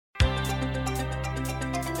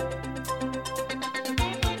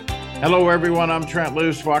Hello, everyone. I'm Trent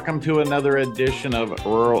Luce. Welcome to another edition of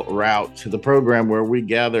Rural Route, the program where we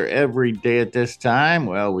gather every day at this time.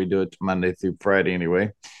 Well, we do it Monday through Friday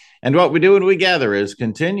anyway. And what we do when we gather is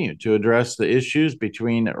continue to address the issues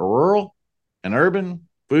between rural and urban,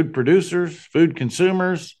 food producers, food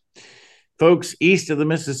consumers, folks east of the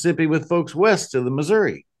Mississippi with folks west of the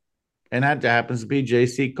Missouri. And that happens to be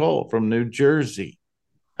J.C. Cole from New Jersey.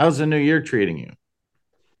 How's the new year treating you?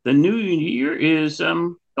 The new year is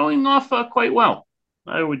going off quite well,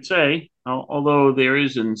 I would say, although there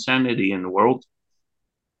is insanity in the world.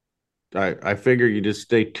 I figure you just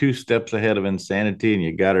stay two steps ahead of insanity and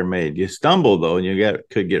you got her made. You stumble though, and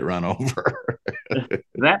could get run over.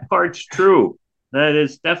 That part's true. That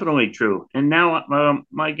is definitely true. And now,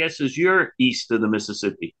 my guess is you're east of the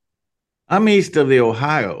Mississippi. I'm east of the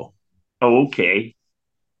Ohio. Oh, okay.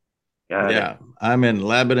 Got it. Yeah, I'm in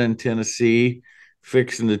Lebanon, Tennessee,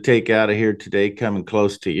 fixing to take out of here today, coming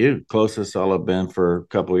close to you. Closest I'll have been for a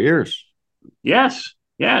couple of years. Yes,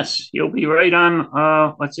 yes. You'll be right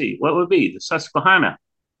on, let's see, what would be the Susquehanna?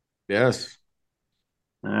 Yes,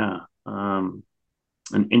 Yeah, an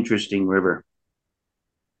interesting river.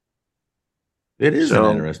 it is an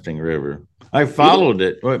So, interesting river. I it, followed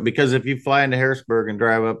it because if you fly into Harrisburg and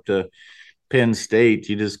drive up to Penn State,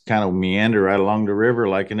 you just kind of meander right along the river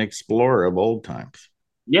like an explorer of old times.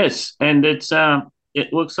 yes, and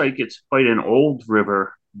it looks like it's quite an old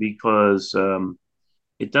river because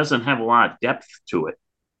it doesn't have a lot of depth to it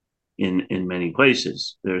in many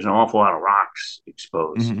places. There's an awful lot of rocks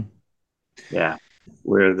exposed. Mm-hmm. Yeah,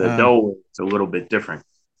 where the Uh, dough is a little bit different.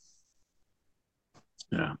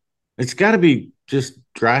 Yeah, it's got to be just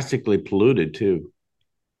drastically polluted too.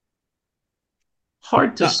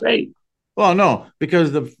 hard to No, say. well, no,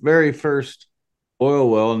 because the very first oil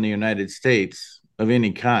well in the United States of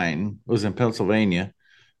any kind was in Pennsylvania.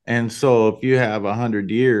 And so if you have 100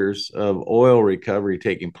 years of oil recovery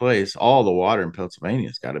taking place, all the water in Pennsylvania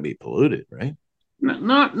has got to be polluted, right?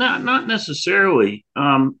 Not necessarily.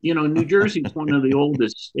 New Jersey is one of the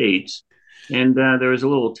oldest states, and there was a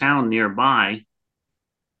little town nearby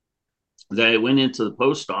that I went into the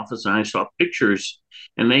post office and I saw pictures,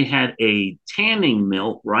 and they had a tanning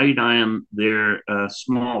mill right on their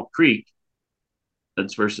small creek.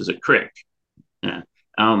 That's versus a creek. Yeah.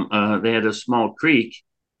 They had a small creek,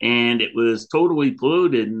 and it was totally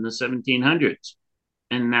polluted in the 1700s,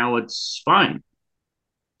 and now it's fine.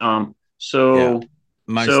 Um, Yeah. so,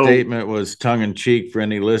 My so statement was tongue in cheek for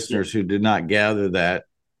any yeah, listeners who did not gather that.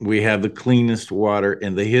 We have the cleanest water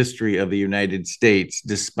in the history of the United States,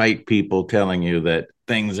 despite people telling you that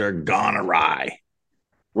things are gone awry.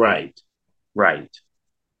 right, right.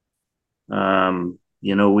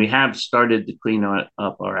 We have started to clean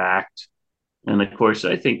up our act. And of course,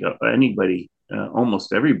 I think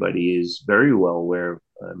almost everybody is very well aware of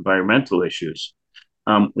environmental issues.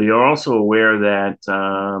 We are also aware that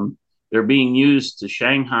they're being used to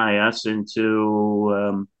Shanghai us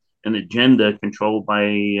into an agenda controlled by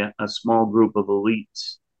a small group of elite,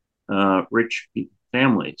 rich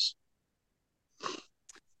families.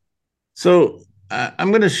 So I'm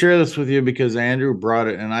going to share this with you because Andrew brought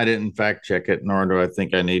it, and I didn't fact check it, nor do I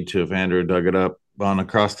think I need to if Andrew dug it up on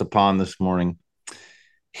across the pond this morning.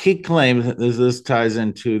 He claims that this ties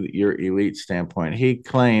into your elite standpoint. He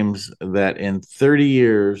claims that in 30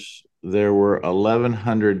 years there were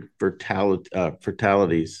 1,100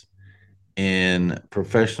 fatalities in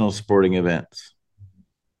professional sporting events,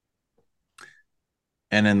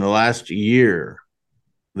 and in the last year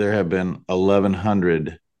there have been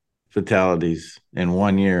 1,100 fatalities in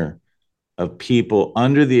 1 year of people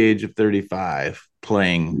under the age of 35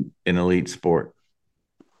 playing an elite sport.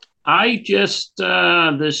 I just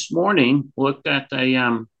this morning looked at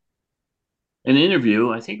an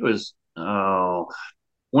interview. I think it was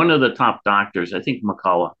one of the top doctors. I think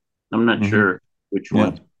McCullough. I'm not Mm-hmm. sure which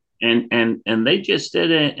Yeah. one. And they just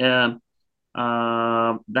did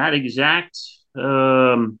that exact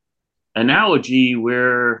analogy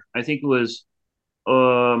where I think it was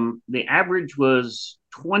the average was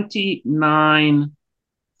 29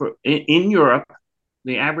 in Europe.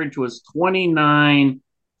 The average was 29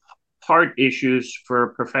 heart issues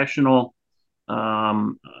for professional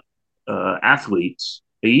um, athletes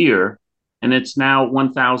a year, and it's now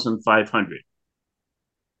 1,500.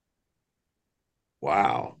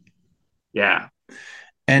 Wow. Yeah.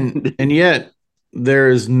 And yet there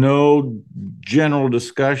is no general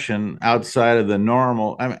discussion outside of the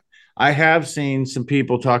normal. I mean, I have seen some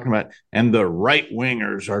people talking about, and the right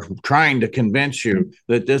wingers are trying to convince you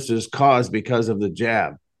that this is caused because of the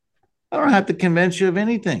jab. I don't have to convince you of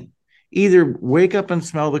anything. Either wake up and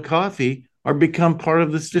smell the coffee or become part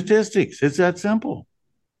of the statistics. It's that simple.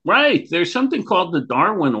 Right. There's something called the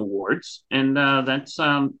Darwin Awards, and that's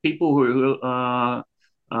people who are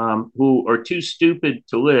too stupid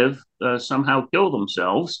to live somehow kill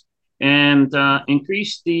themselves and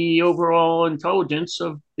increase the overall intelligence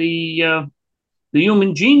of the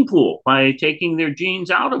human gene pool by taking their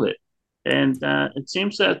genes out of it. And it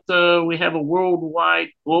seems that we have a worldwide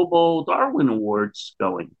global Darwin Awards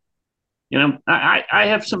going. I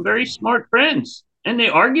have some very smart friends, and they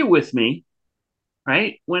argue with me,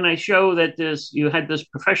 right? When I show that you had this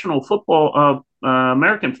professional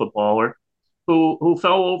American footballer who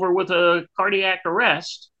fell over with a cardiac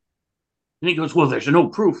arrest, and he goes, "Well, there's no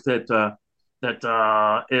proof that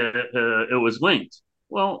it was linked."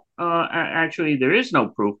 Well, actually, there is no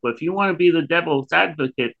proof. But if you want to be the devil's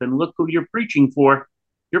advocate, then look who you're preaching for.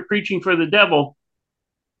 You're preaching for the devil.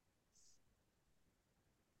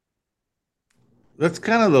 That's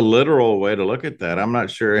kind of the literal way to look at that. I'm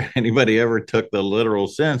not sure anybody ever took the literal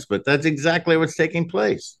sense, but that's exactly what's taking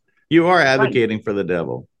place. You are Right. advocating for the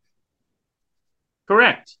devil.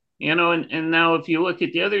 Correct. And now if you look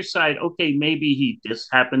at the other side, okay, maybe he just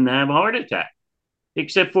happened to have a heart attack.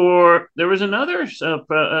 Except for there was another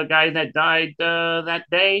guy that died that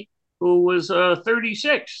day who was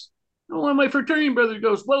 36. And one of my fraternity brothers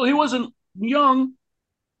goes, "Well, he wasn't young."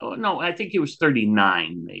 Oh, no, I think he was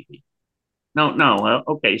 39, maybe. No, no.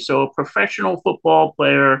 Okay, so a professional football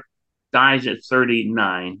player dies at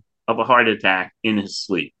 39 of a heart attack in his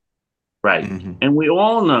sleep. Right. Mm-hmm. And we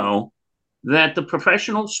all know that the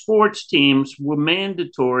professional sports teams were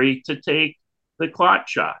mandatory to take the clot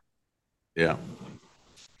shot. Yeah.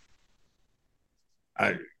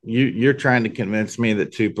 You're trying to convince me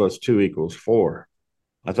that 2 + 2 = 4.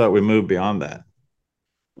 I thought we moved beyond that.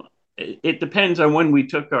 It depends on when we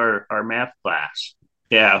took our math class.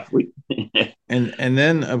 Yeah. And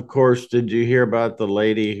then of course, did you hear about the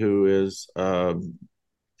lady who is I'm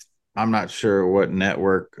not sure what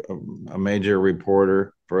network, a major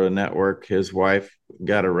reporter for a network, his wife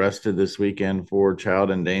got arrested this weekend for child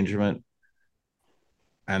endangerment,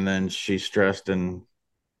 and then she stressed and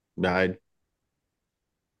died.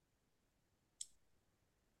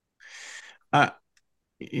 Uh,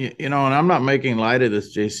 and I'm not making light of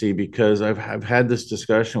this, JC, because I've had this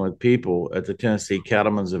discussion with people at the Tennessee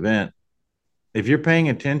Cattlemen's event. If you're paying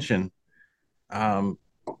attention, um,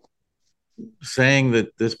 saying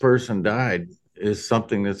that this person died is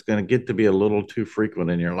something that's going to get to be a little too frequent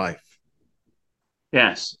in your life.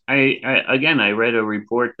 Yes. I read a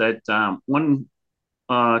report that 25%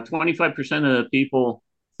 of the people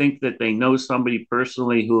think that they know somebody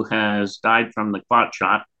personally who has died from the clot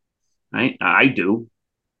shot. Right? I do.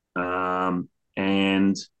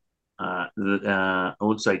 And it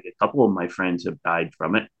looks like a couple of my friends have died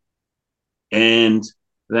from it. And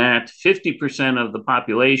that 50% of the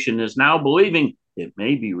population is now believing it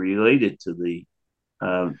may be related to the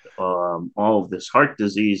all of this heart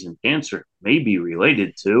disease and cancer may be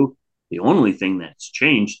related to the only thing that's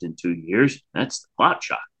changed in 2 years. That's the clot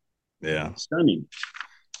shot. Yeah. Stunning.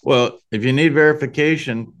 Well, if you need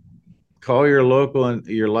verification, call your local and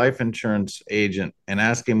your life insurance agent and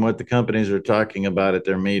ask him what the companies are talking about at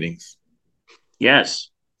their meetings. Yes.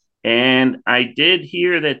 And I did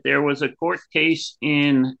hear that there was a court case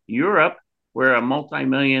in Europe where a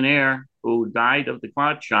multimillionaire who died of the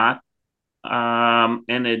clot shot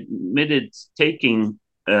and admitted taking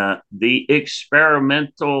the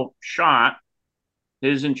experimental shot,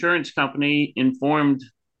 his insurance company informed,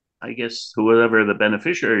 I guess, whoever the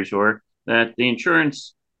beneficiaries were, that the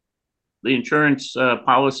insurance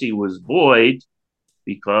policy was void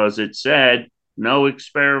because it said no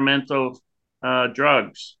experimental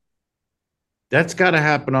drugs. That's got to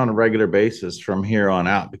happen on a regular basis from here on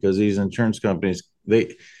out, because these insurance companies,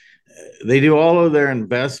 they do all of their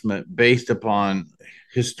investment based upon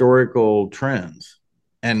historical trends,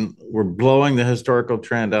 and we're blowing the historical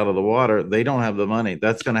trend out of the water. They don't have the money.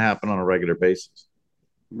 That's going to happen on a regular basis.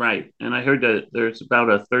 Right. And I heard that there's about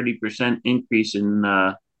a 30% increase in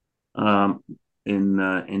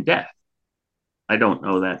death. I don't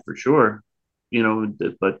know that for sure,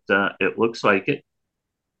 but it looks like it.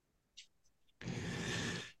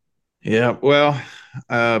 Yeah. Well,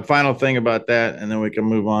 final thing about that, and then we can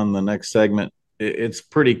move on to the next segment. It's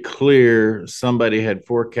pretty clear somebody had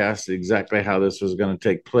forecasted exactly how this was going to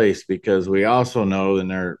take place, because we also know, and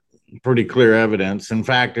there pretty clear evidence. In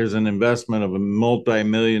fact, there's an investment of a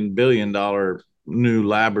multi-billion-dollar new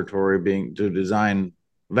laboratory being to design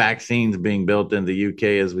vaccines being built in the UK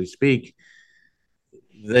as we speak.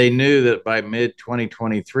 They knew that by mid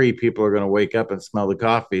 2023, people are going to wake up and smell the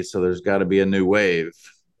coffee. So there's got to be a new wave.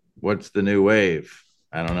 What's the new wave?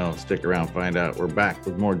 I don't know. Stick around, find out. We're back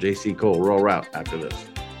with more JC Cole Rural Route after this.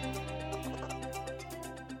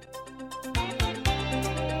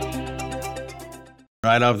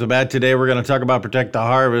 Right off the bat today, we're going to talk about Protect the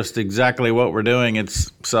Harvest. Exactly what we're doing.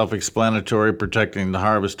 It's self-explanatory, protecting the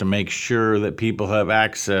harvest to make sure that people have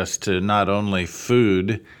access to not only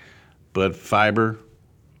food, but fiber,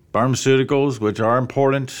 pharmaceuticals, which are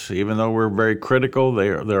important, even though we're very critical.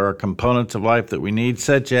 There are components of life that we need,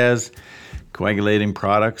 such as coagulating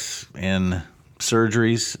products in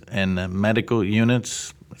surgeries and medical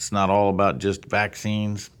units. It's not all about just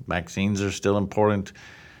vaccines. Vaccines are still important.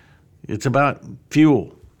 It's about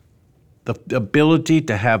fuel, the ability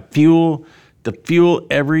to have fuel to fuel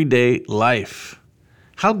everyday life.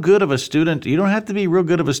 How good of a student, you don't have to be real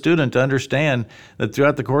good of a student to understand that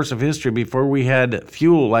throughout the course of history, before we had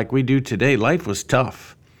fuel like we do today, life was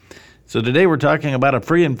tough. So today we're talking about a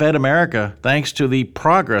free and fed America thanks to the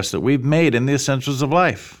progress that we've made in the essentials of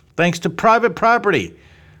life. Thanks to private property.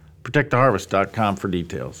 ProtectTheHarvest.com for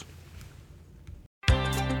details.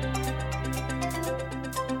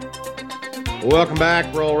 Welcome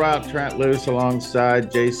back. Rural Route, Trent Loos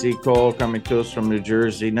alongside J.C. Cole coming to us from New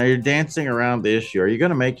Jersey. Now you're dancing around the issue. Are you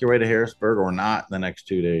going to make your way to Harrisburg or not in the next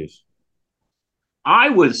 2 days? I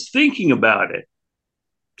was thinking about it.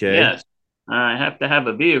 Okay. Yes, I have to have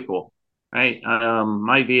a vehicle, right?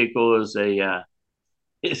 My vehicle is a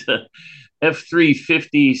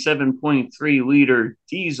F-350 7.3 liter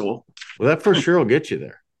diesel. Well, that for sure will get you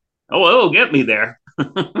there. Oh, it'll get me there.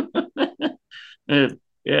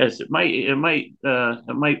 Yes, it might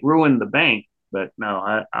ruin the bank, but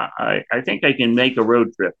no, I think I can make a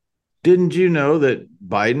road trip. Didn't you know that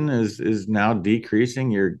Biden is now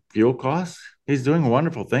decreasing your fuel costs? He's doing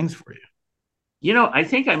wonderful things for you. You know, I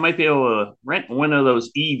think I might be able to rent one of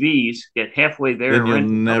those EVs, get halfway there, Then and you'll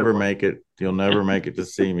rent never make it. You'll never make it to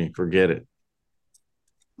see me. Forget it.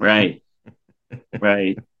 Right,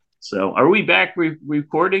 right. So, are we back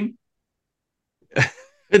recording?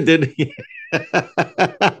 Did he?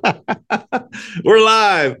 We're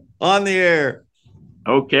live on the air.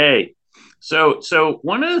 Okay. So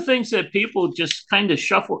one of the things that people just kind of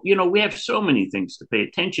shuffle, we have so many things to pay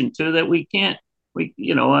attention to that we can't, I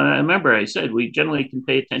remember I said we generally can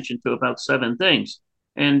pay attention to about 7 things.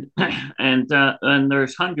 And and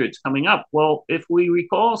there's hundreds coming up. Well, if we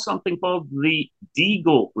recall something called the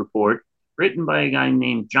Deagle Report, written by a guy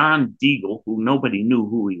named John Deagle, who nobody knew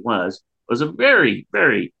who he was a very,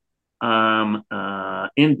 very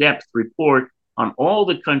in-depth report on all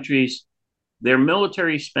the countries, their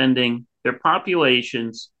military spending, their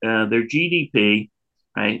populations, their GDP,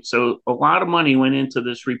 right? So a lot of money went into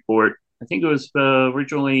this report. I think it was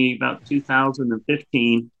originally about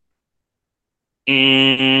 2015.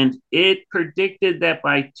 And it predicted that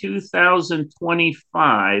by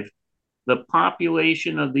 2025, the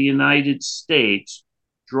population of the United States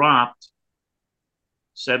dropped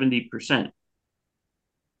 70%.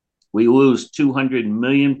 We lose 200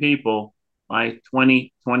 million people by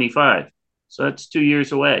 2025. So that's 2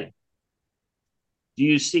 years away. Do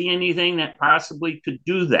you see anything that possibly could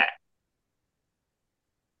do that?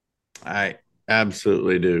 I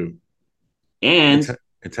absolutely do. And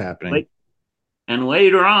it's happening. And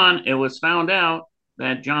later on, it was found out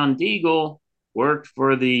that John Deagle worked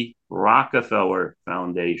for the Rockefeller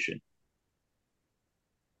Foundation.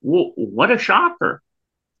 What a shocker.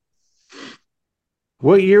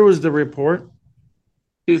 What year was the report?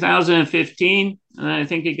 2015. And I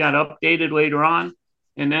think it got updated later on.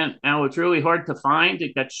 And then now it's really hard to find.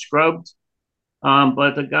 It got scrubbed.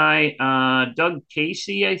 But the guy, Doug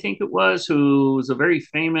Casey, I think it was, who was a very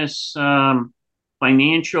famous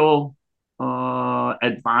financial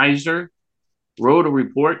advisor, wrote a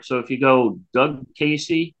report. So if you go Doug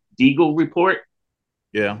Casey, Deagle Report,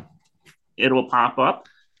 yeah, it'll pop up.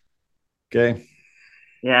 Okay.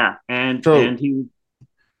 Yeah. And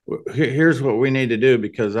here's what we need to do,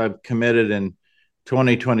 because I've committed in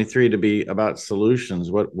 2023 to be about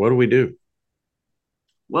solutions. What do we do?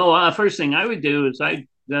 Well, first thing I would do is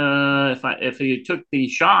if you took the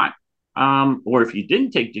shot, or if you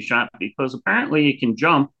didn't take the shot, because apparently it can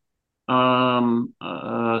jump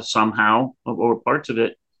somehow, or parts of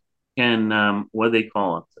it can, what do they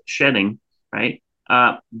call it? Shedding, right?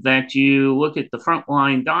 That you look at the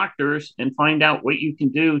frontline doctors and find out what you can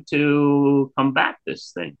do to combat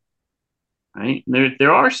this thing, right?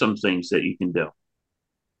 There are some things that you can do.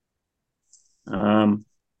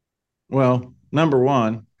 Well, number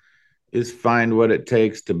one is find what it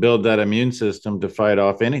takes to build that immune system to fight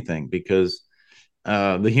off anything, because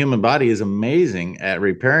the human body is amazing at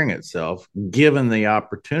repairing itself given the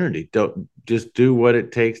opportunity. Don't just do what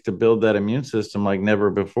it takes to build that immune system like never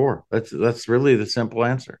before. That's really the simple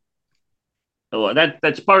answer. Well,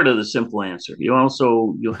 that's part of the simple answer. You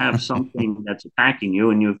have something that's attacking you,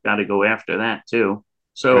 and you've got to go after that too.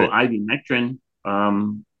 So right. Ivermectin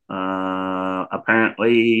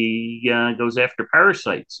apparently goes after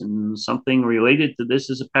parasites, and something related to this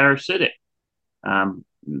is a parasitic. Um,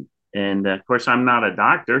 and of course, I'm not a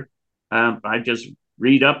doctor. I just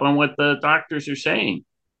read up on what the doctors are saying.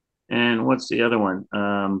 And what's the other one?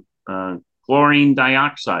 Chlorine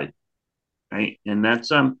dioxide, right? And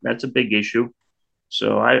that's a big issue.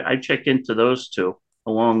 So I check into those two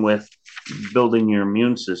along with building your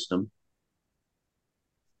immune system.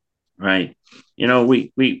 Right.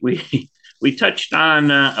 We we touched on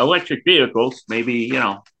electric vehicles. Maybe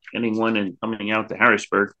getting one and coming out to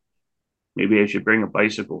Harrisburg. Maybe I should bring a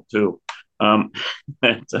bicycle too. Um,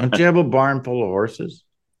 but, Don't you have a barn full of horses?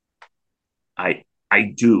 I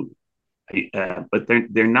I do, but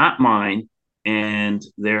they're not mine, and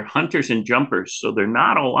they're hunters and jumpers, so they're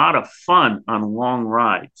not a lot of fun on long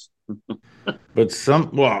rides. But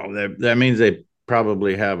well, that means they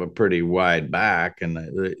probably have a pretty wide back and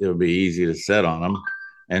it'll be easy to set on them.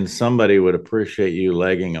 And somebody would appreciate you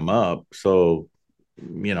legging them up. So, I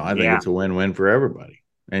think Yeah, it's a win win for everybody.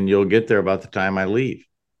 And you'll get there about the time I leave.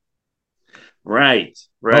 right, Oh,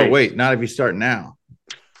 right. wait, not if you start now.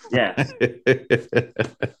 Yes.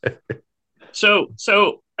 So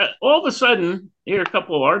all of a sudden, here are a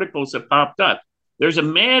couple of articles that popped up. There's a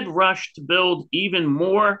mad rush to build even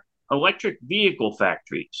more electric vehicle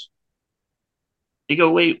factories. They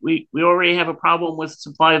go, wait, we already have a problem with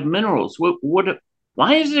supply of minerals.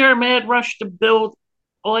 Why is there a mad rush to build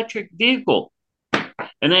electric vehicle?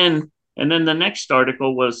 And then the next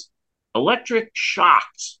article was electric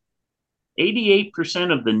shocks.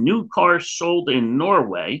 88% of the new cars sold in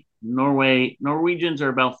Norwegians are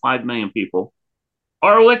about 5 million people,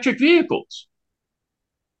 are electric vehicles.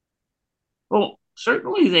 Well,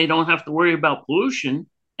 certainly they don't have to worry about pollution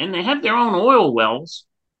and they have their own oil wells.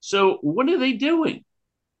 So what are they doing?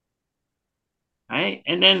 Right?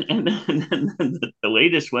 And then the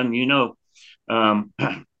latest one, um,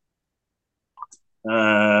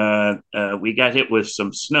 we got hit with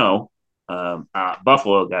some snow.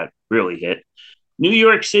 Buffalo got really hit. New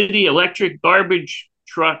York City electric garbage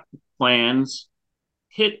truck plans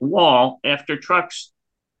hit wall after trucks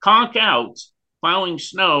conk out plowing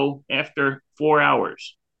snow after 4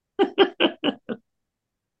 hours.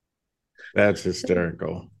 That's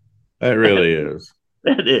hysterical. That really is.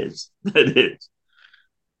 That is. That is.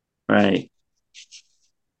 Right.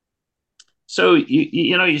 So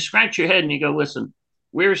you scratch your head and you go, listen,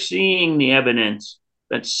 we're seeing the evidence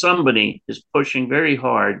that somebody is pushing very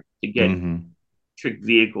hard to get Mm-hmm. electric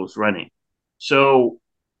vehicles running. So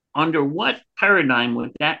under what paradigm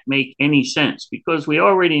would that make any sense? Because we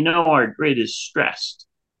already know our grid is stressed.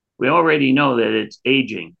 We already know that it's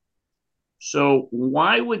aging. So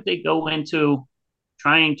why would they go into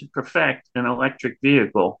trying to perfect an electric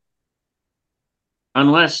vehicle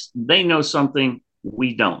unless they know something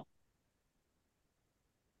we don't?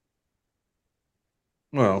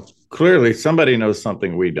 Well, clearly somebody knows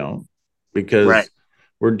something we don't Right. because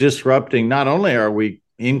we're disrupting. Not only are we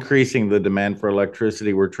increasing the demand for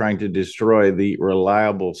electricity, we're trying to destroy the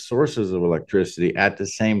reliable sources of electricity at the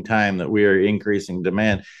same time that we are increasing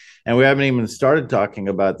demand. And we haven't even started talking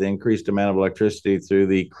about the increased demand of electricity through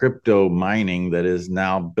the crypto mining that is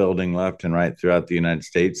now building left and right throughout the United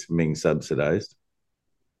States, being subsidized.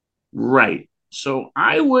 Right. So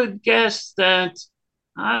I would guess that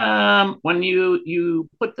when you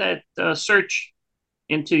put that search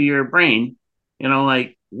into your brain,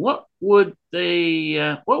 like what would be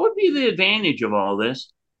the advantage of all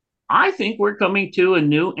this? I think we're coming to a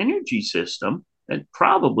new energy system that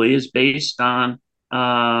probably is based on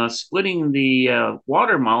splitting the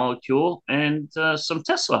water molecule and some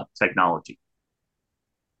Tesla technology.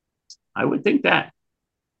 I would think that.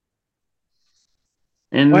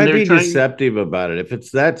 And Why they're be trying. deceptive about it? If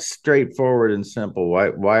it's that straightforward and simple,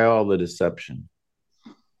 why all the deception?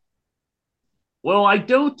 Well, I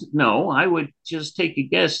don't know. I would just take a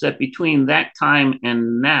guess that between that time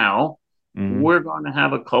and now, Mm-hmm. we're going to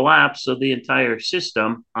have a collapse of the entire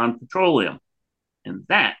system on petroleum. And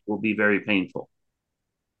that will be very painful.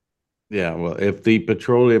 Yeah, well, if the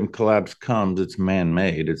petroleum collapse comes, it's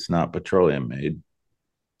man-made. It's not petroleum made.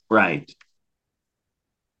 Right.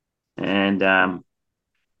 And,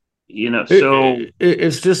 It, so,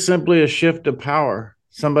 it's just simply a shift of power.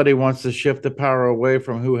 Somebody wants to shift the power away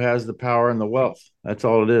from who has the power and the wealth. That's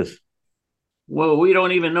all it is. well, we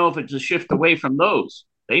don't even know if it's a shift away from those.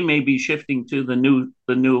 They may be shifting to the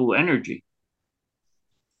new energy.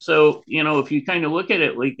 So, if you kind of look at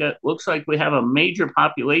it, like it looks like we have a major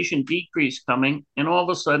population decrease coming, and all of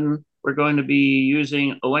a sudden we're going to be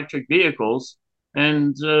using electric vehicles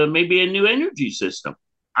and maybe a new energy system.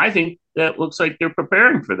 I think that looks like they're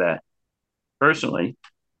preparing for that. personally,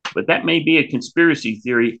 but that may be a conspiracy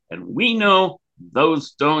theory, and we know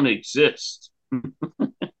those don't exist.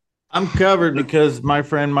 I'm covered because my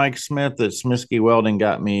friend Mike Smith at Smisky Welding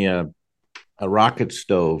got me a rocket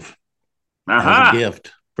stove as a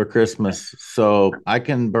gift for Christmas. So I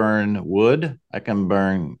can burn wood, I can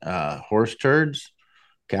burn horse turds,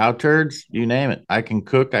 cow turds, you name it. I can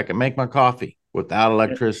cook, I can make my coffee without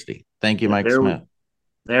electricity. Thank you, Mike Smith.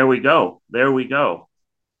 There we go. There we go.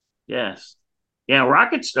 Yes. Yeah,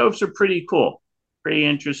 rocket stoves are pretty cool. Pretty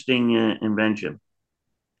interesting invention.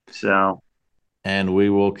 So, and we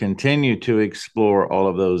will continue to explore all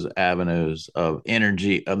of those avenues of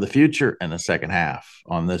energy of the future in the second half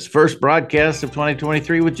on this first broadcast of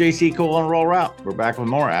 2023 with JC Cole on Rural Route. We're back with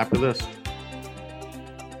more after this.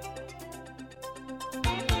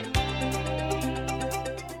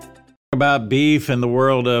 About beef in the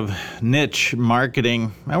world of niche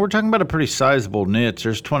marketing. Now we're talking about a pretty sizable niche.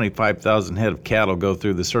 There's 25,000 head of cattle go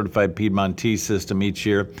through the certified Piedmontese system each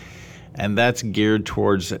year, and that's geared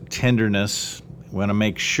towards tenderness. We want to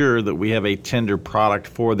make sure that we have a tender product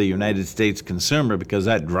for the United States consumer because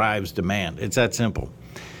that drives demand. It's that simple.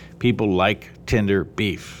 People like tender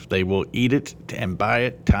beef. They will eat it and buy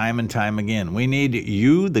it time and time again. We need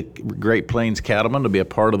you, the Great Plains cattlemen, to be a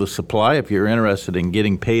part of the supply if you're interested in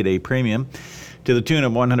getting paid a premium to the tune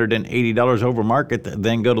of $180 over market.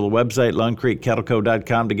 Then go to the website,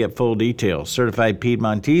 LoneCreekCattleCo.com, to get full details.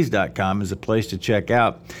 CertifiedPiedmontese.com is a place to check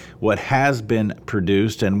out what has been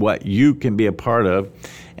produced and what you can be a part of,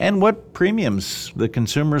 and what premiums the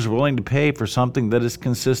consumer is willing to pay for something that is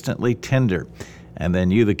consistently tender. And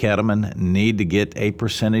then you, the cattleman, need to get a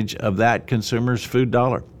percentage of that consumer's food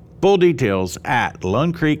dollar. Full details at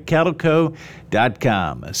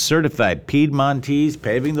LoneCreekCattleCo.com. Certified Piedmontese,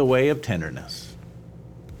 paving the way of tenderness.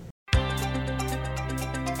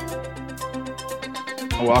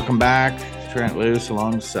 Welcome back. Trent Loos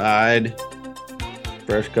alongside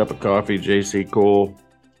fresh cup of coffee, JC Cole.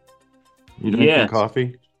 You drinking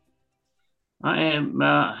coffee? I am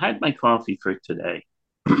had my coffee for today.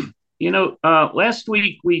 Last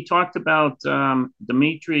week we talked about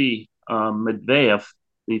Dmitry Medvedev,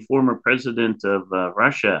 the former president of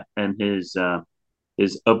Russia, and his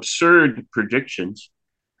absurd predictions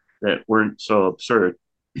that weren't so absurd.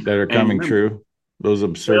 That are coming true. Those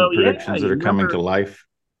absurd predictions that are coming to life.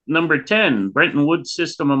 Number 10, Bretton Woods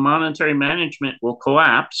system of monetary management will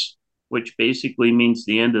collapse, which basically means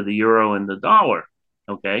the end of the euro and the dollar.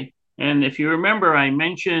 Okay. And if you remember, I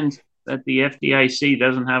mentioned that the FDIC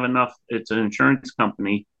doesn't have enough. It's an insurance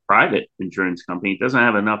company, private insurance company. It doesn't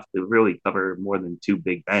have enough to really cover more than two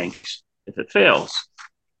big banks if it fails.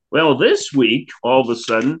 Well, this week, all of a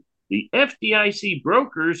sudden, the FDIC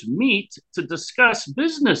brokers meet to discuss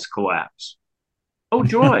business collapse. Oh,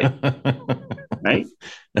 joy. Right?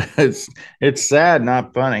 It's sad,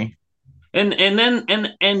 not funny. And then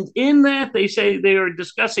in that they say they are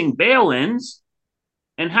discussing bail-ins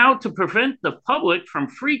and how to prevent the public from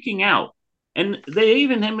freaking out. And they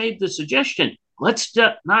even have made the suggestion, let's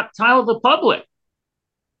not tell the public.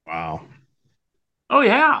 Wow. Oh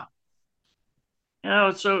yeah.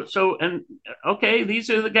 And okay, these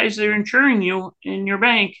are the guys that are insuring you in your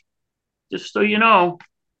bank, just so you know.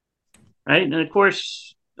 Right. And of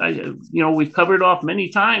course, we've covered off many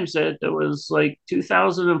times that it was like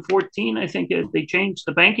 2014, I think they changed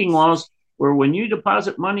the banking laws where when you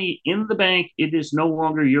deposit money in the bank, it is no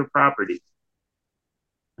longer your property.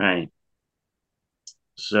 Right.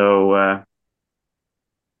 So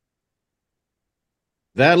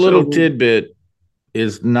that little tidbit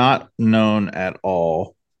is not known at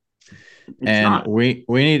all. And we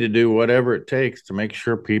need to do whatever it takes to make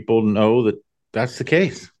sure people know that that's the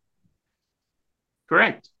case.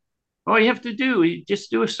 Correct. All you have to do is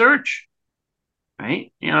just do a search,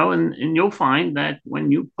 right? And you'll find that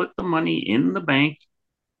when you put the money in the bank,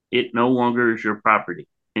 it no longer is your property.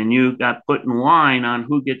 And you got put in line on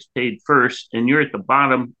who gets paid first, and you're at the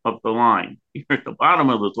bottom of the line. You're at the bottom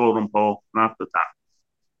of the totem pole, not the top.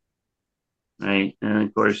 Right. And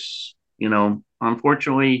of course,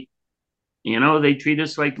 unfortunately, they treat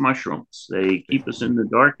us like mushrooms. They keep us in the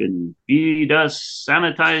dark and feed us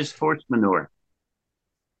sanitized horse manure.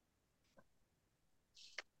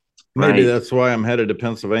 Maybe that's why I'm headed to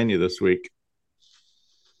Pennsylvania this week.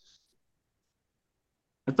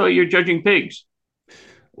 I thought you were judging pigs.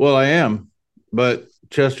 Well, I am, but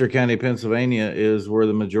Chester County, Pennsylvania is where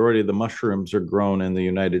the majority of the mushrooms are grown in the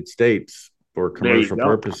United States for commercial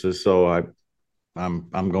purposes. So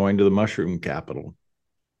I'm going to the mushroom capital.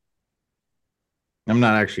 I'm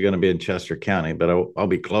not actually going to be in Chester County, but I'll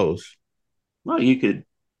be close. Well, you could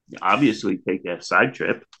obviously take a side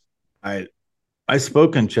trip. I I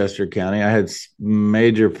spoke in Chester County. I had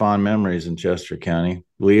major fond memories in Chester County.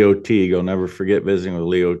 Leo Teague, I'll never forget visiting with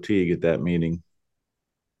Leo Teague at that meeting.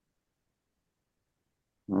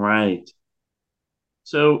 Right.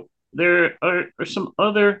 So there are some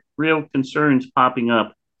other real concerns popping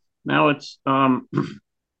up. Now it's of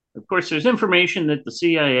course there's information that the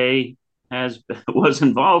CIA has was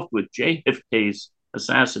involved with JFK's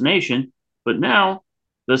assassination, but now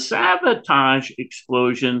the sabotage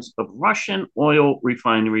explosions of Russian oil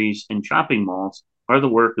refineries and shopping malls are the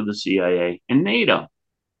work of the CIA and NATO.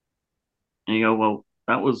 And you go, well,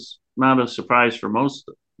 that was not a surprise for most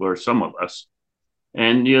or some of us.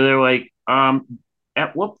 And they're like,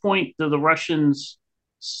 at what point do the Russians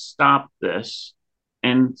stop this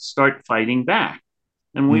and start fighting back?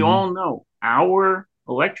 And we all know our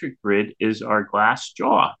electric grid is our glass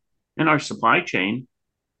jaw, and our supply chain,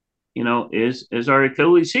 is our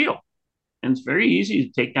Achilles heel. And it's very easy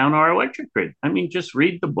to take down our electric grid. I mean, just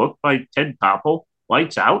read the book by Ted Koppel,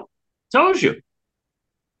 Lights Out, tells you,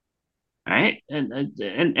 right?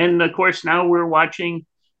 And of course now we're watching.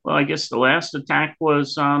 Well, I guess the last attack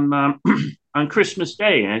was on on Christmas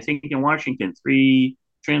Day, and I think in Washington, 3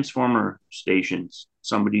 transformer stations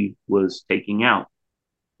somebody was taking out.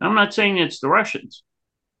 I'm not saying it's the Russians,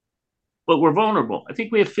 but we're vulnerable. I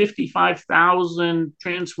think we have 55,000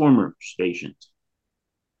 transformer stations.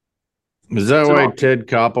 Is that why Ted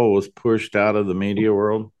Koppel was pushed out of the media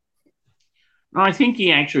world? No, I think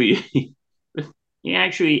he actually he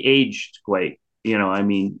actually aged quite. I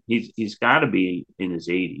mean, he's got to be in his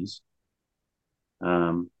 80s.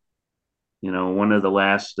 One of the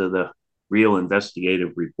last of the real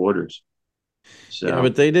investigative reporters. So, yeah,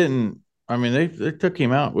 but they didn't. I mean, they took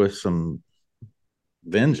him out with some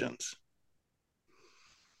vengeance.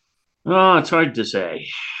 Oh, it's hard to say.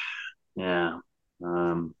 Yeah.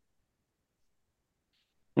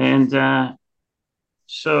 And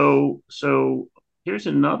so here's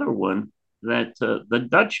another one that the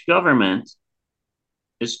Dutch government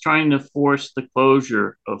is trying to force the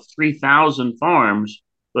closure of 3,000 farms,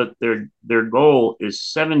 but their goal is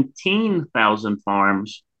 17,000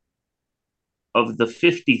 farms of the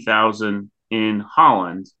 50,000 in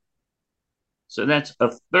Holland. So that's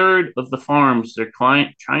a third of the farms they're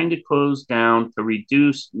trying to close down to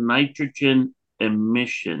reduce nitrogen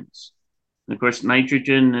emissions. And of course,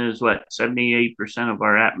 nitrogen is what, 78% of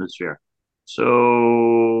our atmosphere.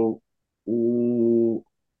 So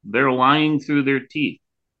they're lying through their teeth.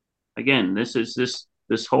 Again, this is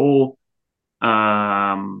this whole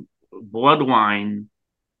bloodline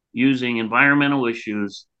using environmental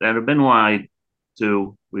issues that have been lied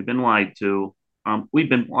to. We've been lied to. We've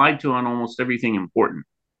been lied to on almost everything important.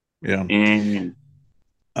 Yeah. And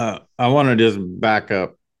I want to just back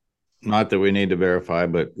up. Not that we need to verify,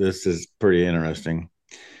 but this is pretty interesting.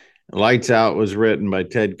 Lights Out was written by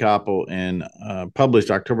Ted Koppel and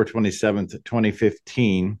published October 27th,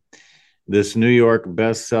 2015. This New York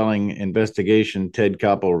best-selling investigation, Ted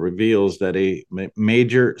Koppel reveals that a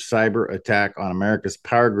major cyber attack on America's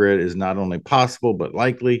power grid is not only possible, but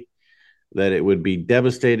likely, that it would be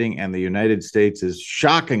devastating, and the United States is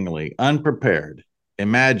shockingly unprepared.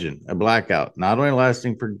 Imagine a blackout not only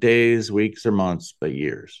lasting for days, weeks, or months, but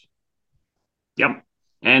years. Yep.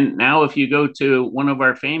 And now if you go to one of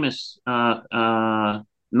our famous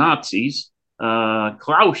Nazis,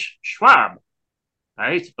 Klaus Schwab,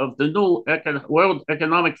 right, of the new World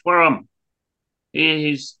Economic Forum,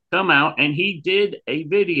 he's come out and he did a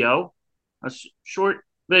video, a short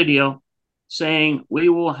video, saying we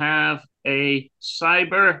will have a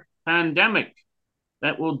cyber pandemic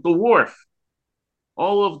that will dwarf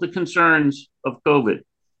all of the concerns of COVID.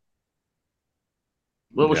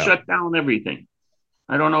 Will shut down everything.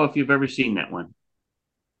 I don't know if you've ever seen that one.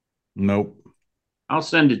 Nope. I'll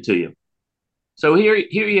send it to you. So here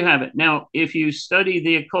you have it. Now, if you study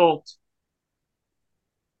the occult,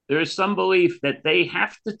 there is some belief that they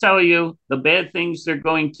have to tell you the bad things they're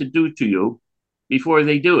going to do to you before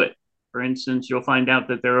they do it. For instance, you'll find out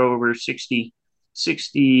that there are over 60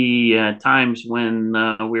 times when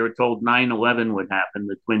we were told 9/11 would happen,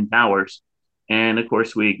 the Twin Towers. And of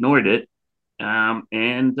course, we ignored it.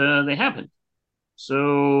 And they haven't.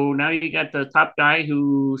 So now you got the top guy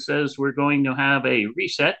who says we're going to have a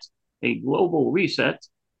reset, a global reset,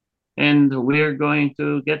 and we're going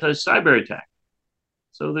to get a cyber attack.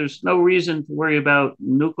 So there's no reason to worry about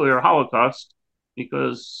nuclear holocaust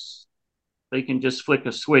because they can just flick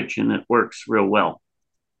a switch and it works real well.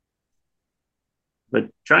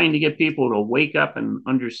 But trying to get people to wake up and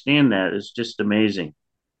understand that is just amazing.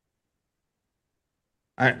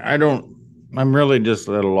 I don't I'm really just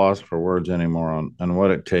at a loss for words anymore on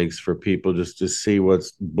what it takes for people just to see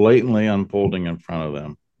what's blatantly unfolding in front of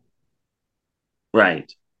them.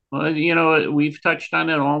 Right. Well, we've touched on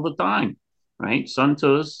it all the time, right? Sun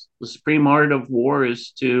Tzu's, the supreme art of war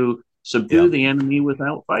is to subdue Yeah. the enemy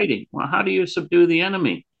without fighting. Well, how do you subdue the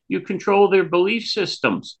enemy? You control their belief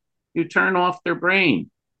systems. You turn off their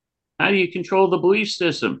brain. How do you control the belief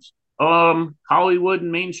systems? Hollywood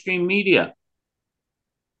and mainstream media,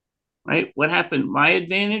 right? What happened? My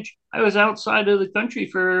advantage, I was outside of the country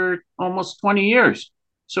for almost 20 years.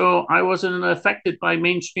 So I wasn't affected by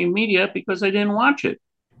mainstream media because I didn't watch it.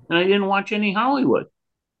 And I didn't watch any Hollywood.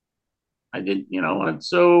 I didn't, and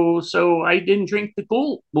so I didn't drink the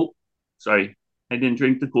sorry, I didn't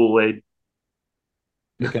drink the Kool-Aid.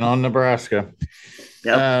 Picking on Nebraska.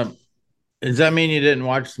 Yep. Does that mean you didn't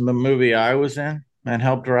watch the movie I was in and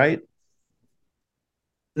helped write?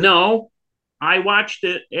 No, I watched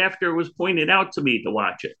it after it was pointed out to me to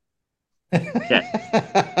watch it.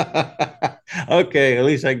 Yeah. Okay, at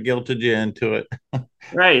least I guilted you into it.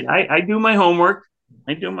 Right. I do my homework.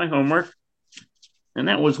 I do my homework. And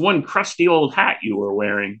that was one crusty old hat you were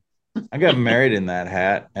wearing. I got married in that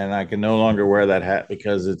hat, and I can no longer wear that hat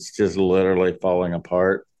because it's just literally falling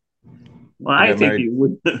apart. Well, I think you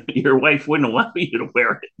would. Your wife wouldn't allow you to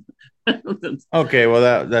wear it. Okay,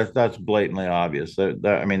 well that's blatantly obvious.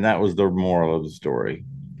 I mean, that was the moral of the story.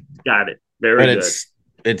 Got it. Very but good.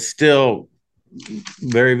 It's still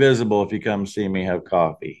very visible if you come see me have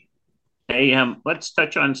coffee. Hey, let's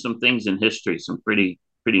touch on some things in history, some pretty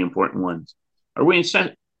important ones. Are we in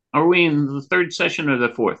the third session or the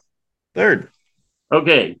fourth? Third.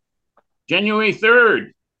 Okay. January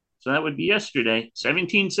 3rd. So that would be yesterday,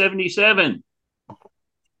 1777.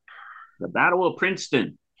 The Battle of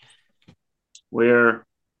Princeton, where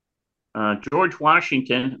George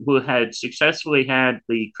Washington, who had successfully had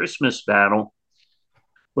the Christmas battle,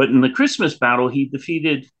 but in the Christmas battle, he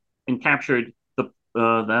defeated and captured the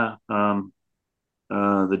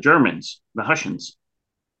Germans, the Hessians.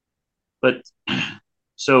 But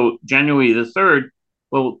so January the 3rd,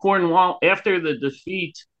 well, after the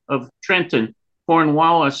defeat of Trenton,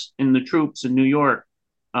 Cornwallis and the troops in New York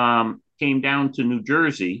came down to New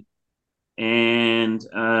Jersey, and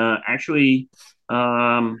actually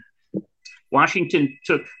Washington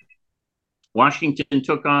took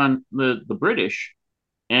on the British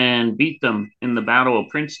and beat them in the Battle of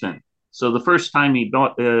Princeton. So the first time he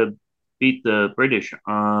beat the British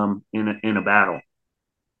in a battle.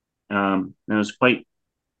 It was quite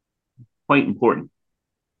important.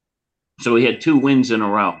 So he had 2 wins in a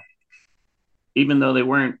row, even though they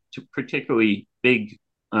weren't particularly big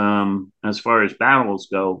as far as battles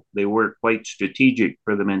go. They were quite strategic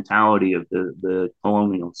for the mentality of the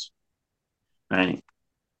colonials, right?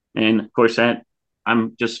 And of course, that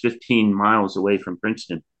I'm just 15 miles away from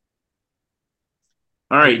Princeton.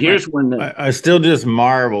 All right, here's one. I still just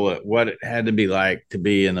marvel at what it had to be like to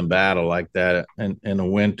be in a battle like that in a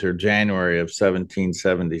winter, January of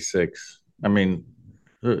 1776. I mean,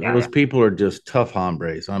 those people are just tough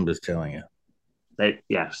hombres. I'm just telling you.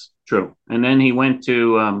 Yes, true. And then he went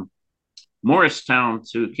to Morristown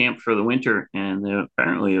to camp for the winter, and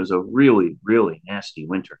apparently it was a really, really nasty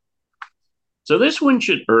winter. So this one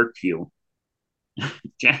should irk you.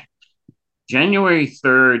 January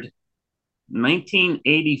 3rd,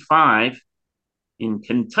 1985, in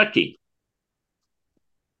Kentucky.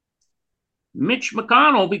 Mitch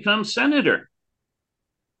McConnell becomes senator.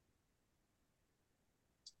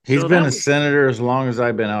 He's been a senator as long as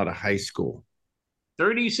I've been out of high school.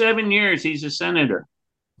 37 years he's a senator.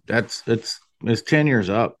 His tenure's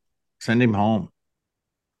up. Send him home.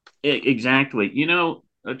 Exactly.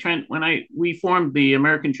 Trent, when we formed the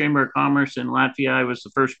American Chamber of Commerce in Latvia, I was the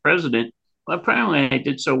first president. Well, apparently I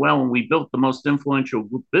did so well, and we built the most influential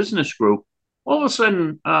business group. All of a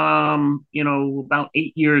sudden, about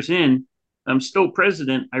 8 years in, I'm still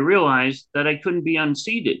president. I realized that I couldn't be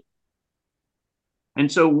unseated. And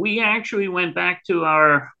so we actually went back to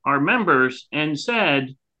our members and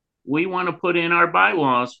said, we want to put in our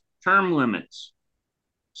bylaws term limits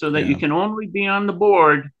so that you can only be on the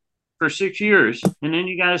board for 6 years, and then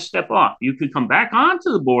you got to step off. You could come back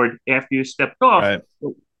onto the board after you stepped off. Right.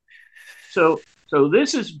 So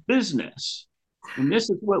this is business, and this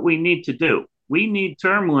is what we need to do. We need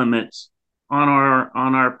term limits on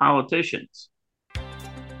our politicians.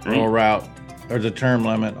 Right? Roll route. There's a term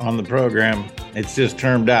limit on the program. It's just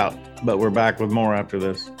termed out, but we're back with more after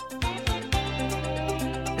this.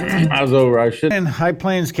 I was over. I should. In High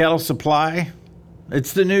Plains Cattle Supply,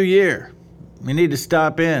 it's the new year. We need to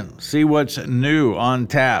stop in, see what's new on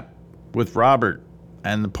tap with Robert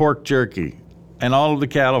and the pork jerky and all of the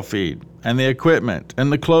cattle feed and the equipment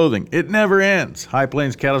and the clothing. It never ends. High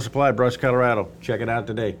Plains Cattle Supply, Brush, Colorado. Check it out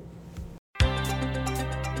today.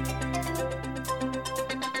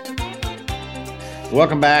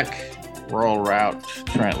 Welcome back. Rural Route.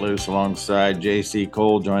 Trent Loos alongside J.C.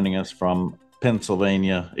 Cole joining us from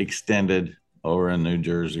Pennsylvania Extended over in New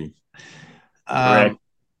Jersey. Correct.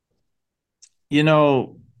 You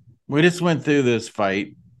know, we just went through this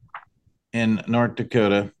fight in North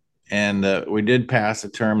Dakota, and we did pass a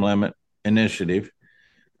term limit initiative.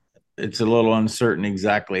 It's a little uncertain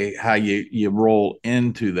exactly how you roll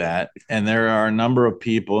into that. And there are a number of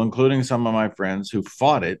people, including some of my friends, who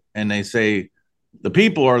fought it, and they say the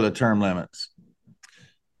people are the term limits.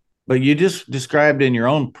 But you just described in your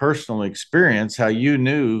own personal experience how you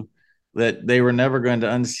knew that they were never going to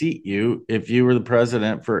unseat you if you were the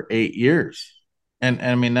president for 8 years. And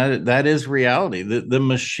I mean, that is reality. The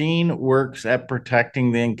machine works at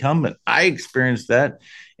protecting the incumbent. I experienced that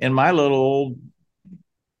in my little old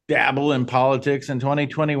dabble in politics in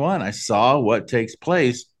 2021. I saw what takes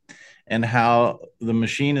place and how the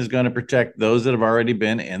machine is going to protect those that have already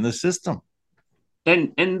been in the system.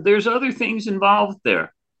 And there's other things involved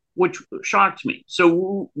there, which shocked me.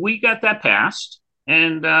 So we got that passed,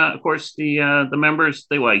 and of course the members,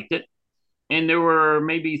 they liked it. And there were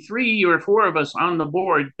maybe 3 or 4 of us on the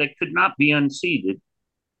board that could not be unseated,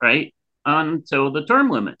 right, until the term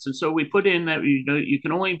limits. And so we put in that you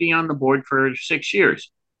can only be on the board for 6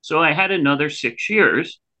 years. So I had another 6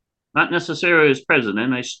 years, not necessarily as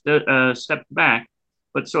president. I stepped back,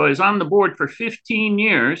 but so I was on the board for 15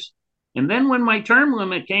 years. And then when my term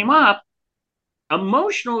limit came up,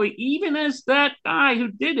 emotionally, even as that guy who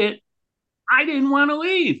did it, I didn't want to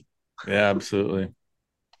leave. Yeah, absolutely.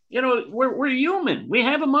 You know, we're human. We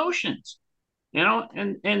have emotions, you know,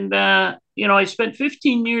 and you know, I spent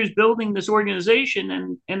 15 years building this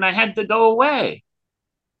organization, and I had to go away,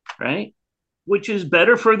 right? Which is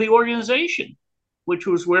better for the organization, which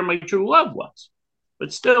was where my true love was.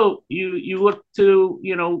 But still, you look to,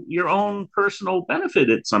 you know, your own personal benefit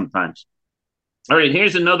at sometimes. All right,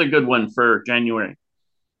 here's another good one for January.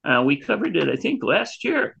 We covered it, I think, last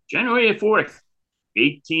year, January 4th,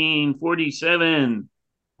 1847.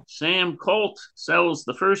 Sam Colt sells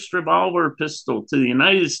the first revolver pistol to the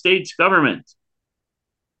United States government.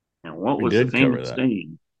 And what was the famous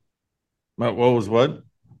saying? What was what?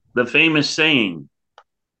 The famous saying.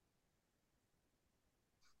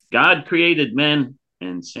 God created men,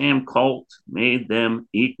 and Sam Colt made them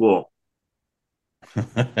equal.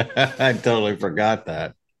 I totally forgot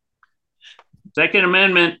that. Second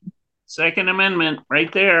Amendment,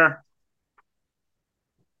 right there.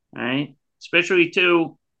 All right. Especially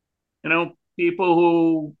to, you know, people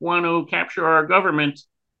who want to capture our government.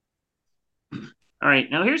 All right.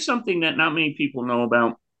 Now, here's something that not many people know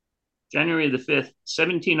about. January the 5th,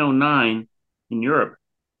 1709, in Europe.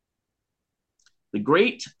 The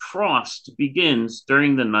Great Frost begins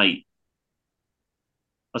during the night.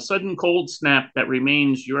 A sudden cold snap that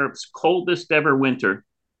remains Europe's coldest ever winter.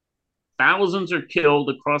 Thousands are killed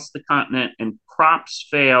across the continent, and crops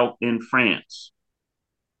fail in France.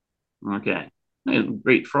 Okay.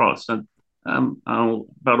 Great Frost. I'm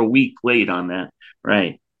about a week late on that.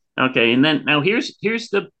 Right. Okay. And then now here's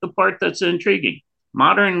the part that's intriguing.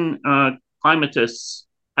 Modern climatists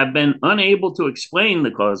have been unable to explain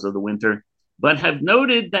the cause of the winter, but have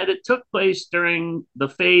noted that it took place during the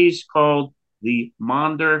phase called the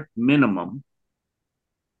Maunder minimum,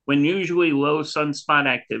 when usually low sunspot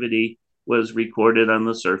activity was recorded on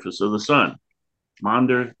the surface of the sun.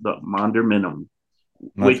 The Maunder minimum.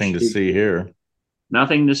 Nothing to see here.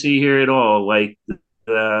 Nothing to see here at all. Like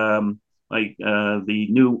the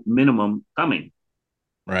new minimum coming.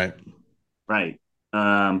 Right. Right.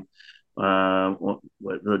 The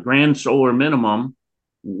grand solar minimum,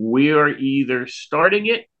 we are either starting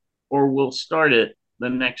it or we'll start it the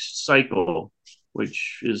next cycle,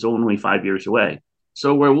 which is only 5 years away.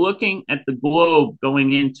 So we're looking at the globe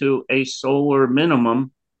going into a solar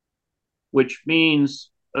minimum, which means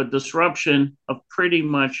a disruption of pretty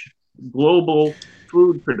much global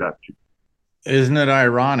food production. Isn't it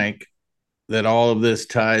ironic that all of this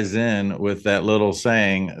ties in with that little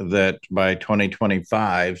saying that by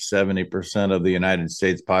 2025, 70% of the United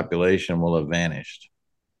States population will have vanished?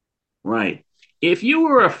 Right. If you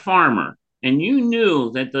were a farmer and you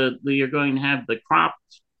knew that you're going to have the crop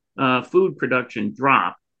food production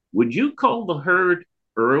drop, would you cull the herd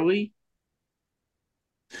early?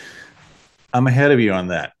 I'm ahead of you on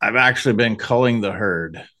that. I've actually been culling the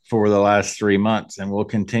herd for the last 3 months, and we'll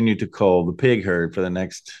continue to cull the pig herd for the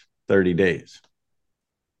next 30 days.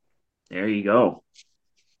 There you go.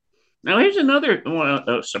 Now, here's another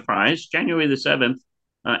surprise. January the 7th,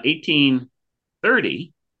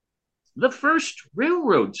 1830, the first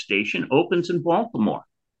railroad station opens in Baltimore,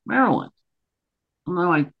 Maryland. I'm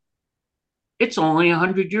like, it's only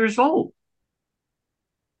 100 years old.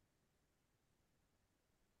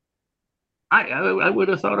 I would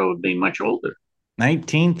have thought it would be much older.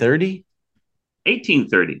 1930?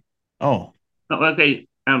 1830. Oh, Oh, okay.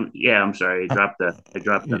 Yeah, I'm sorry. uh, I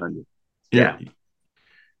dropped the 100. you're, Yeah,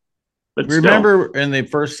 but still, remember in the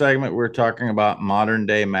first segment, we were talking about modern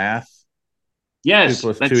day math? Two yes,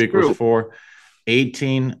 plus two that's equals true. four.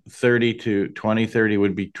 1830 to 2030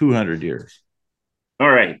 would be 200 years. All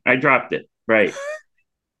right, I dropped it. Right,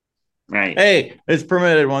 right, Hey, it's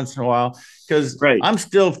permitted once in a while because right. I'm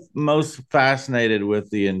still most fascinated with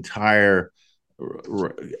the entire.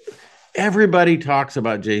 Everybody talks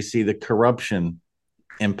about JC, the corruption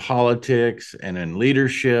in politics and in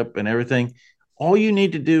leadership and everything. All you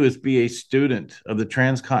need to do is be a student of the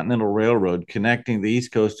Transcontinental Railroad connecting the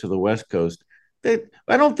East Coast to the West Coast.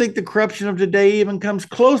 I don't think the corruption of today even comes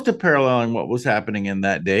close to paralleling what was happening in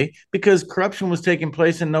that day because corruption was taking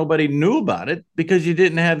place and nobody knew about it because you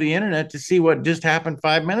didn't have the internet to see what just happened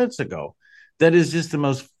 5 minutes ago. That is just the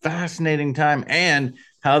most fascinating time. And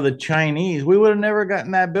how the Chinese, we would have never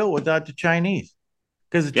gotten that built without the Chinese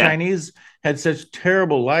because the Yeah, Chinese had such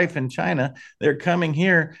terrible life in China. They're coming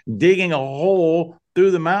here, digging a hole through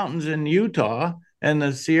the mountains in Utah and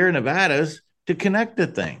the Sierra Nevadas to connect the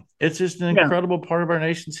thing. It's just an yeah. incredible part of our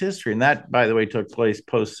nation's history. And that, by the way, took place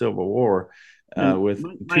post Civil War And with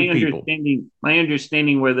two people. my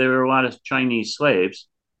understanding, where there were a lot of Chinese slaves.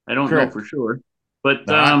 I don't know for Correct. sure, but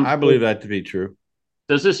No, I believe that to be true.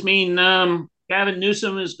 does this mean Gavin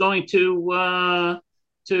Newsom is going to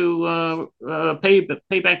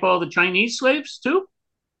pay back all the Chinese slaves too?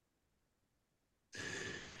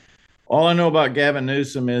 All I know about Gavin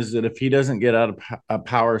Newsom is that if he doesn't get out of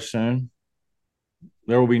power soon,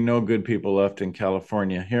 there will be no good people left in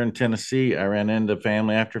California. Here in Tennessee, I ran into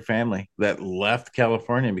family after family that left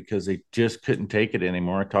California because they just couldn't take it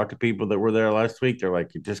anymore. I talked to people that were there last week. They're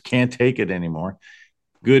like, you just can't take it anymore.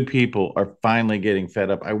 Good people are finally getting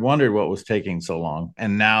fed up. I wondered what was taking so long,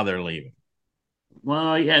 and now they're leaving.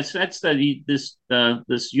 Well, yes, that's this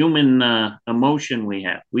human emotion we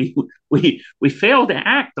have. We fail to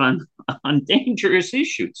act on dangerous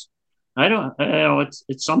issues. I don't. I know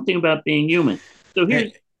it's something about being human. So And,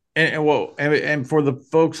 here's and for the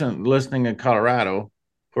folks listening in Colorado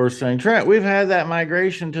who are saying, Trent, we've had that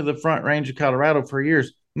migration to the Front Range of Colorado for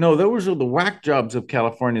years. No, those are the whack jobs of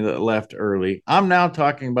California that left early. I'm now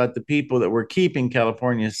talking about the people that were keeping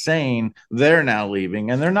California sane. They're now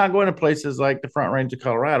leaving, and they're not going to places like the Front Range of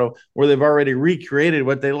Colorado where they've already recreated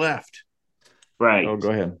what they left. right. Oh, go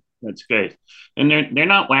ahead. That's good. And they're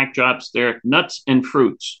not whack jobs. They're nuts and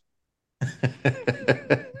fruits.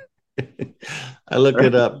 I looked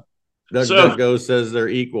it Right. up. So DuckDuckGo says they're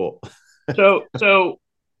equal. so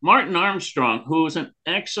Martin Armstrong, who is an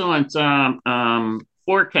excellent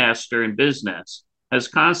forecaster in business, has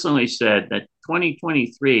constantly said that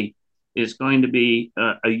 2023 is going to be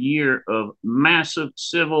a year of massive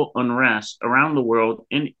civil unrest around the world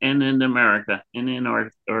and in America and in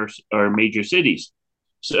our major cities.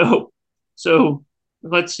 So, so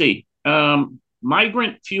let's see.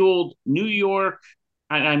 Migrant fueled New York,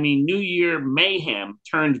 I mean, New Year mayhem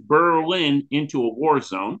turned Berlin into a war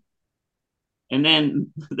zone. And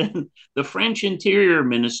then the French interior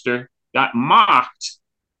minister got mocked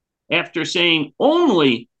after saying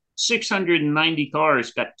only 690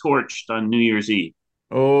 cars got torched on New Year's Eve.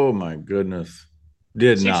 Oh my goodness.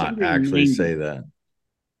 Did not actually 690. say that.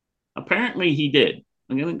 Apparently he did.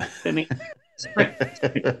 I mean,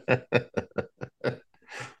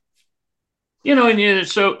 and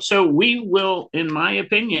so we will, in my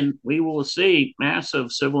opinion, we will see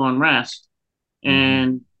massive civil unrest,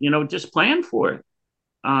 Mhm. and just plan for it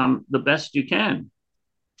the best you can.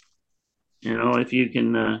 If you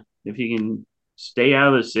can stay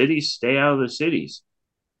out of the cities, stay out of the cities.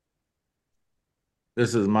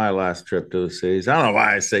 This is my last trip to the cities. I don't know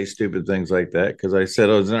why I say stupid things like that because I said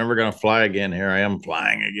I was never going to fly again. Here I am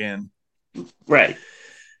flying again. Right.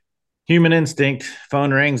 Human instinct.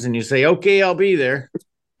 Phone rings and you say, okay, I'll be there.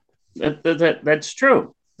 That's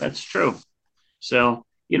true. That's true. So,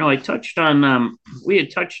 I touched on we had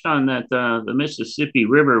touched on that the Mississippi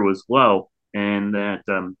River was low, and that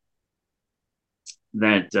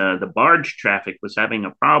the barge traffic was having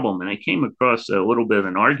a problem. And I came across a little bit of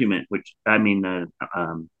an argument, which I mean,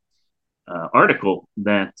 article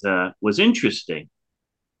that was interesting.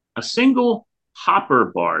 A single hopper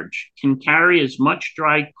barge can carry as much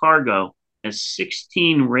dry cargo as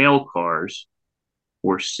 16 rail cars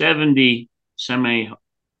or 70 semi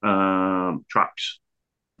trucks.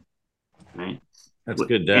 right? That's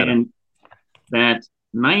good data. And that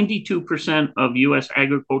 92% of U.S.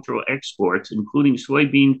 agricultural exports, including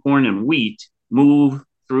soybean, corn, and wheat, move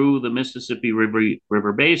through the Mississippi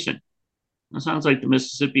River Basin. It sounds like the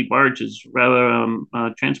Mississippi barge is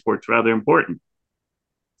transport's rather important.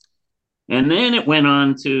 And then it went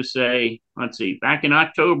on to say, let's see, back in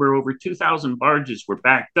October, over 2,000 barges were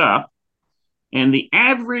backed up, and the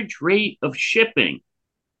average rate of shipping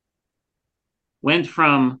went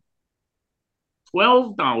from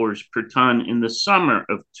 $12 per ton in the summer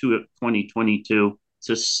of 2022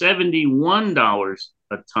 to $71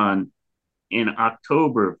 a ton in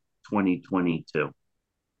October of 2022.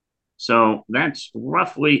 So that's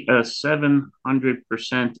roughly a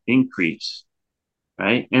 700% increase,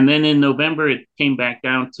 right? And then in November, it came back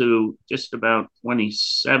down to just about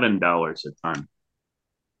 $27 a ton.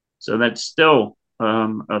 So that's still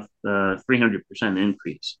a 300%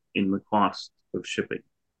 increase in the cost of shipping.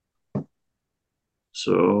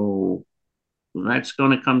 So that's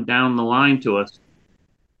going to come down the line to us.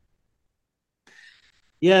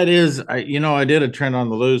 Yeah, it is. I did a trend on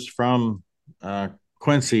the loose from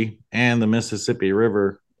Quincy and the Mississippi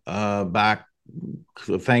River back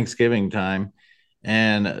Thanksgiving time.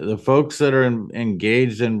 And the folks that are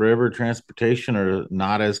engaged in river transportation are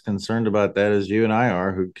not as concerned about that as you and I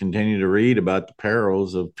are, who continue to read about the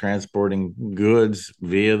perils of transporting goods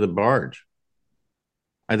via the barge.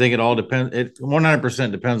 I think it all depends. It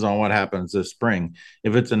 100% depends on what happens this spring.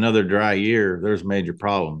 If it's another dry year, there's major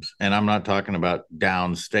problems. And I'm not talking about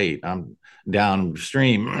downstate. I'm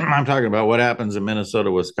downstream. I'm talking about what happens in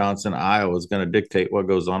Minnesota, Wisconsin, Iowa is going to dictate what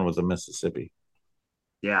goes on with the Mississippi.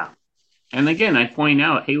 Yeah. And again, I point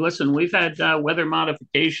out, hey, listen, we've had weather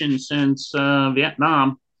modification since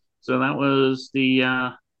Vietnam. So that was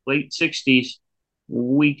the late 60s.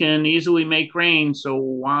 We can easily make rain. So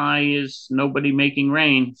why is nobody making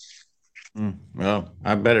rain? Well,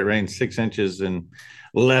 I bet it rained 6 inches in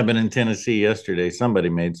Lebanon, Tennessee yesterday. Somebody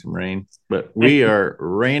made some rain, but we are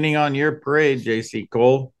raining on your parade, JC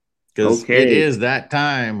Cole, because it is that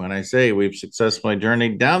time when I say we've successfully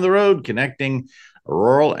journeyed down the road connecting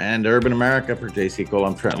rural and urban America. For JC Cole,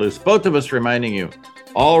 I'm Trent Loos. Both of us reminding you,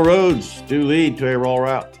 all roads do lead to a rural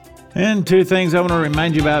route. And two things I want to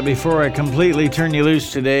remind you about before I completely turn you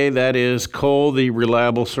loose today. That is coal, the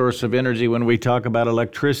reliable source of energy. When we talk about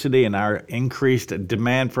electricity and our increased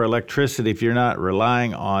demand for electricity, if you're not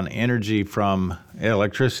relying on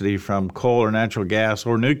electricity from coal or natural gas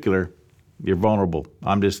or nuclear, you're vulnerable.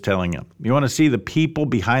 I'm just telling you. You want to see the people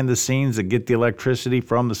behind the scenes that get the electricity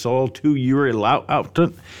from the soil to your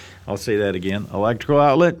outlet? I'll say that again. Electrical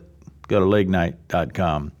outlet? Go to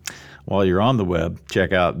lignite.com. While you're on the web,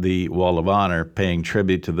 check out the Wall of Honor, paying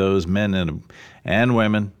tribute to those men and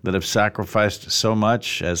women that have sacrificed so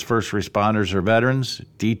much as first responders or veterans.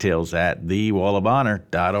 Details at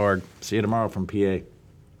thewallofhonor.org. See you tomorrow from PA.